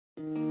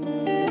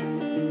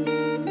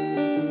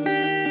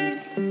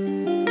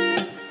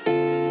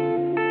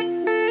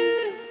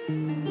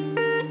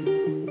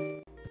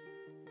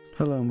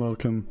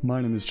my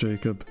name is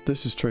Jacob,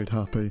 this is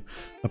TradeHappy,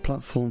 a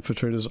platform for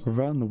traders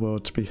around the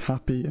world to be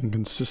happy and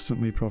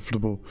consistently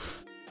profitable.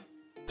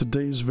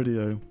 Today's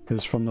video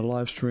is from the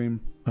live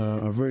stream,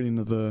 a really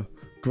another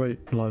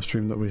great live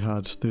stream that we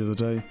had the other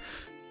day,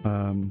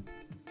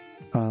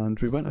 and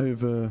we went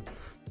over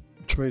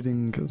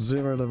trading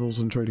 0 levels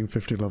and trading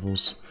 50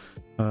 levels,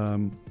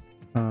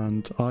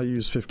 and I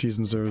use 50s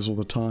and 0s all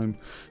the time,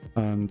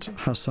 and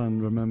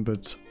Hassan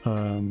remembered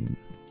a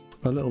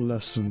little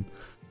lesson.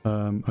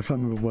 I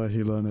can't remember where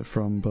he learned it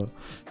from, but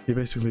he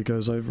basically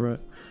goes over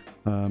it.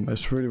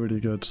 It's really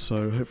good,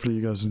 so hopefully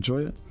you guys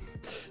enjoy it.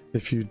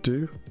 If you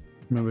do,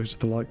 remember to hit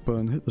the like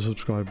button, hit the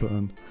subscribe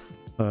button,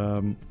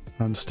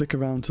 and stick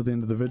around to the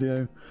end of the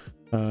video.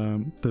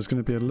 There's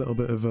going to be a little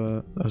bit of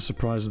a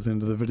surprise at the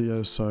end of the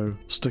video, so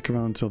stick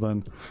around till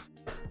then.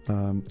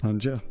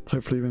 And yeah,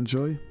 hopefully you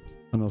enjoy,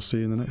 and I'll see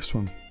you in the next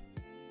one.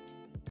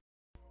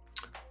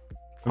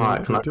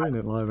 Alright, we're doing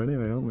it live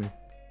anyway, aren't we?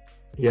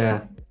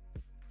 Yeah.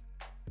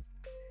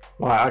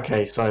 Right,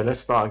 okay, so let's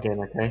start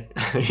again, okay?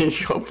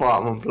 You've got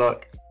apartment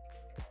block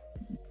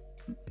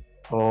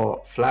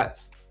or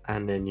flats,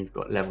 and then you've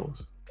got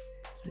levels.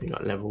 So you've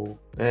got level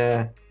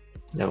there,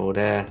 level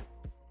there,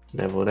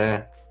 level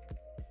there.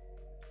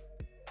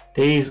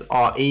 These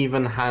are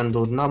even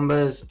handled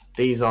numbers.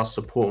 These are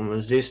support and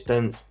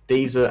resistance.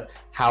 These are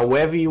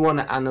however you want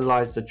to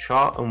analyze the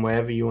chart and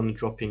wherever you want to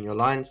drop in your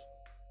lines.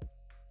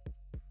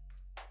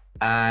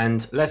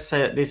 And let's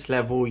say at this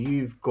level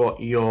you've got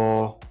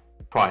your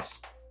price.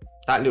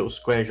 That little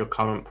square is your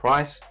current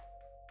price,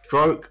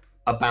 stroke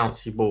a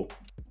bouncy ball,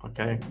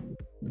 okay?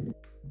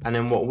 And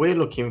then what we're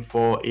looking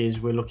for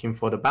is we're looking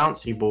for the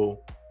bouncy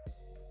ball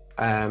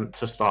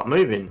to start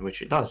moving,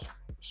 which it does.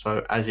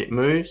 So as it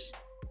moves,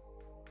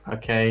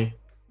 okay,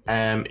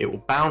 it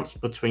will bounce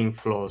between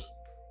floors,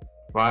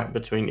 right?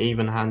 Between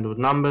even handled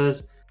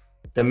numbers.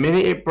 The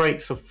minute it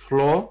breaks a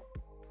floor,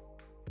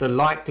 the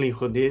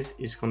likelihood is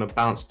it's going to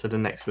bounce to the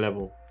next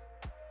level,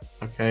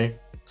 okay?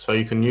 So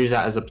you can use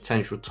that as a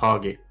potential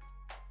target.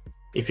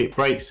 If it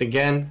breaks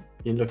again,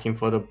 you're looking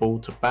for the ball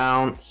to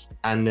bounce,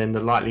 and then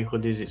the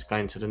likelihood is it's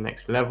going to the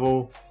next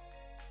level,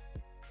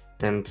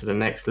 then to the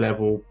next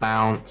level,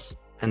 bounce,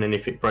 and then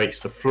if it breaks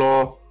the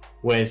floor,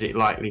 where's it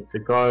likely to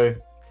go?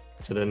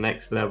 To the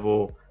next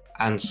level,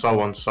 and so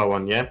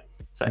on, yeah?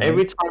 So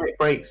every time it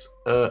breaks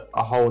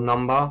a whole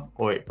number,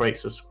 or it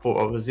breaks a support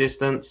or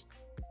resistance,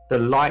 the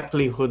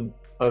likelihood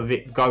of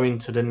it going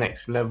to the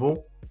next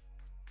level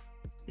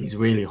is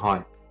really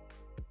high.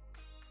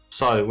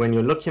 So when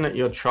you're looking at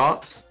your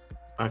charts,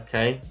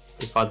 okay,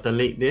 if I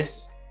delete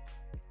this,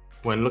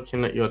 when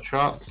looking at your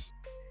charts,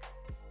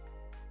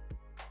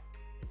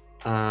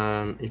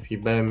 if you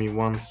bear me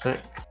one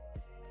sec.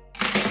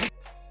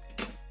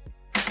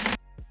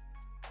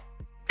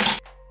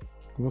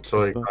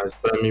 Sorry guys,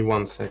 bear me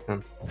 1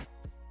 second.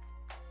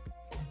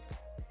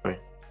 Sorry.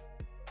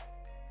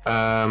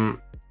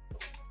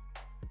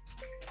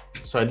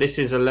 So this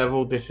is a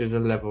level, this is a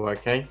level,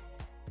 okay?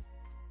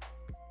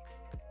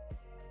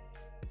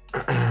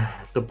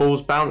 The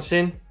ball's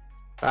bouncing,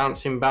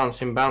 bouncing,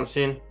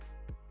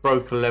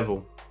 broke a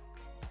level,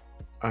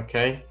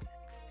 okay?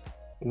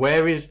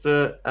 Where is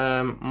the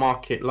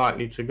market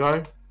likely to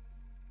go?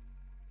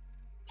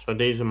 So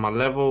these are my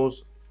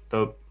levels.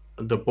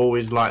 The ball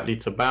is likely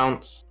to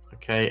bounce,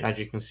 okay? As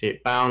you can see,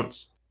 it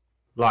bounced,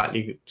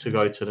 likely to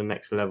go to the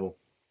next level.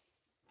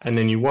 And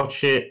then you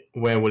watch it,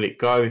 where will it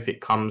go? If it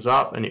comes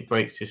up and it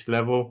breaks this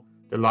level,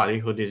 the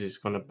likelihood is it's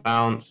going to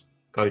bounce,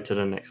 go to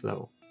the next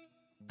level.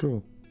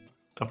 Cool.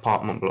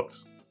 Apartment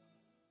blocks.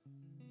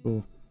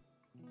 Cool.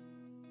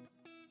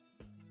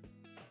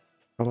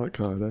 I like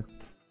that idea.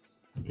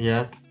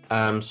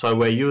 Yeah. So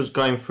where you was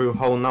going through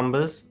whole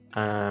numbers,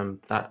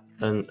 that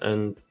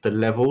and the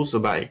levels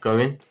about it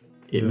going,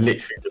 it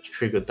literally just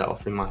triggered that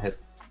off in my head.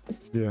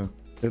 Yeah,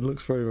 it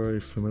looks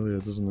very familiar,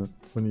 doesn't it?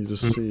 When you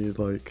just see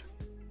like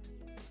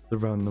the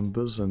round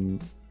numbers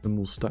and them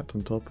all stacked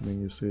on top, and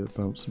then you see it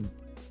bouncing.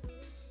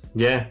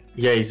 Yeah,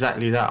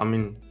 exactly that. I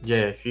mean,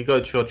 yeah, if you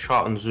go to your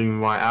chart and zoom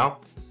right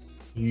out,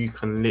 you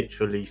can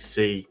literally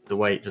see the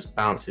way it just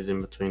bounces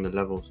in between the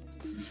levels.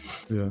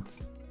 Yeah.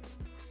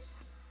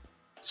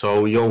 So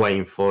all you're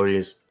waiting for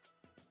is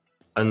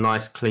a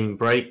nice clean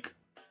break,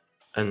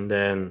 and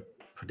then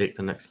predict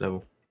the next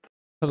level.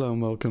 Hello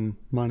and welcome,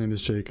 my name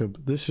is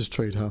Jacob, this is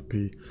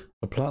TradeHappy,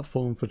 a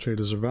platform for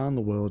traders around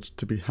the world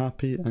to be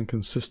happy and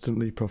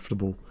consistently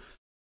profitable.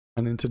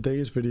 And in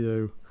today's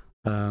video,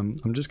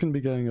 I'm just going to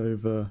be going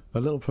over a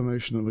little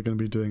promotion that we're going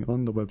to be doing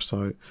on the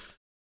website.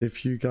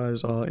 If you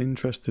guys are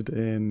interested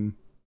in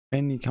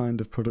any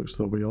kind of products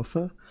that we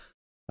offer,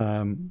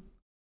 we're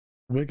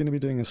going to be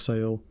doing a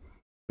sale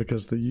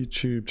because the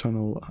YouTube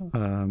channel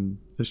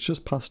is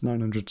just past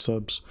 900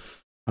 subs,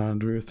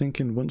 and we were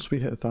thinking once we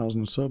hit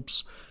 1,000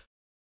 subs,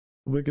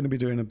 we're going to be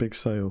doing a big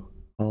sale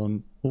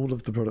on all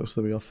of the products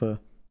that we offer.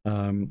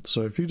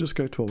 So if you just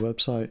go to our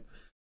website,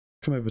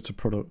 come over to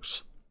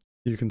products,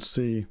 you can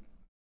see,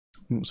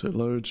 once it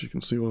loads, you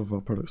can see all of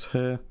our products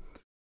here.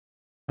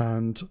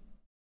 And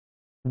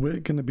we're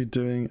going to be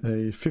doing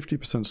a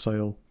 50%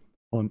 sale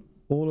on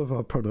all of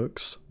our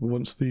products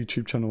once the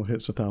YouTube channel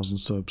hits 1,000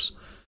 subs.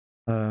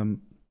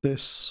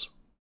 This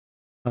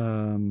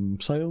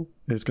sale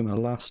is going to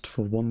last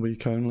for 1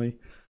 week only.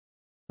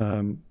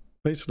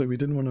 Basically, we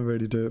didn't want to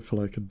really do it for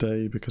like a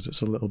day because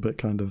it's a little bit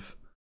kind of,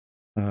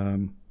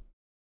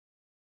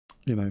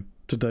 you know,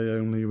 today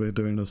only, we're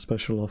doing a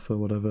special offer,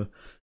 whatever.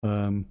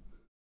 So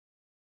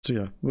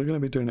yeah, we're going to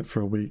be doing it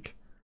for a week,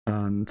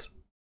 and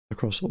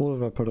across all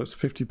of our products,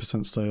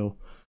 50% sale.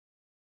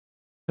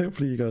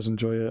 Hopefully you guys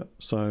enjoy it.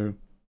 So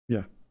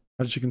yeah,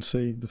 as you can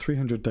see, the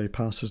 300-day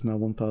pass is now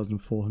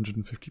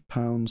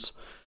 £1,450.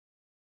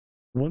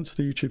 Once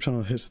the YouTube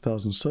channel hits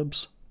 1,000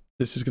 subs,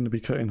 this is going to be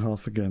cut in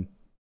half again.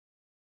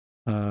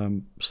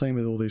 Same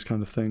with all these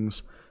kind of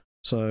things.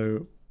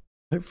 So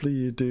hopefully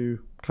you do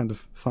kind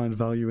of find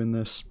value in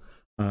this.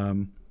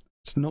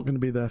 It's not going to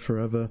be there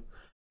forever.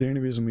 The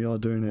only reason we are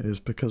doing it is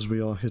because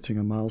we are hitting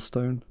a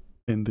milestone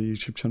in the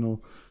YouTube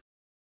channel.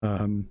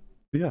 But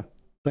yeah,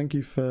 thank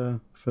you for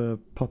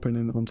popping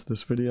in onto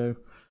this video.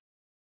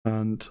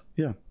 And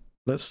yeah,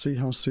 let's see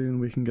how soon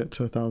we can get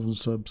to 1,000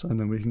 subs, and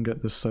then we can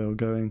get this sale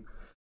going.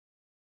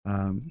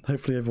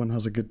 Hopefully everyone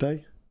has a good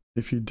day.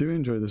 If you do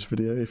enjoy this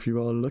video, if you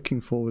are looking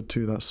forward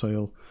to that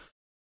sale,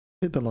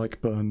 hit the like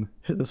button,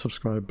 hit the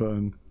subscribe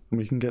button, and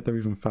we can get there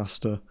even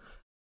faster.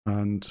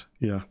 And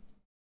yeah,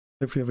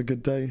 hopefully have a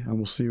good day, and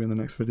we'll see you in the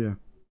next video.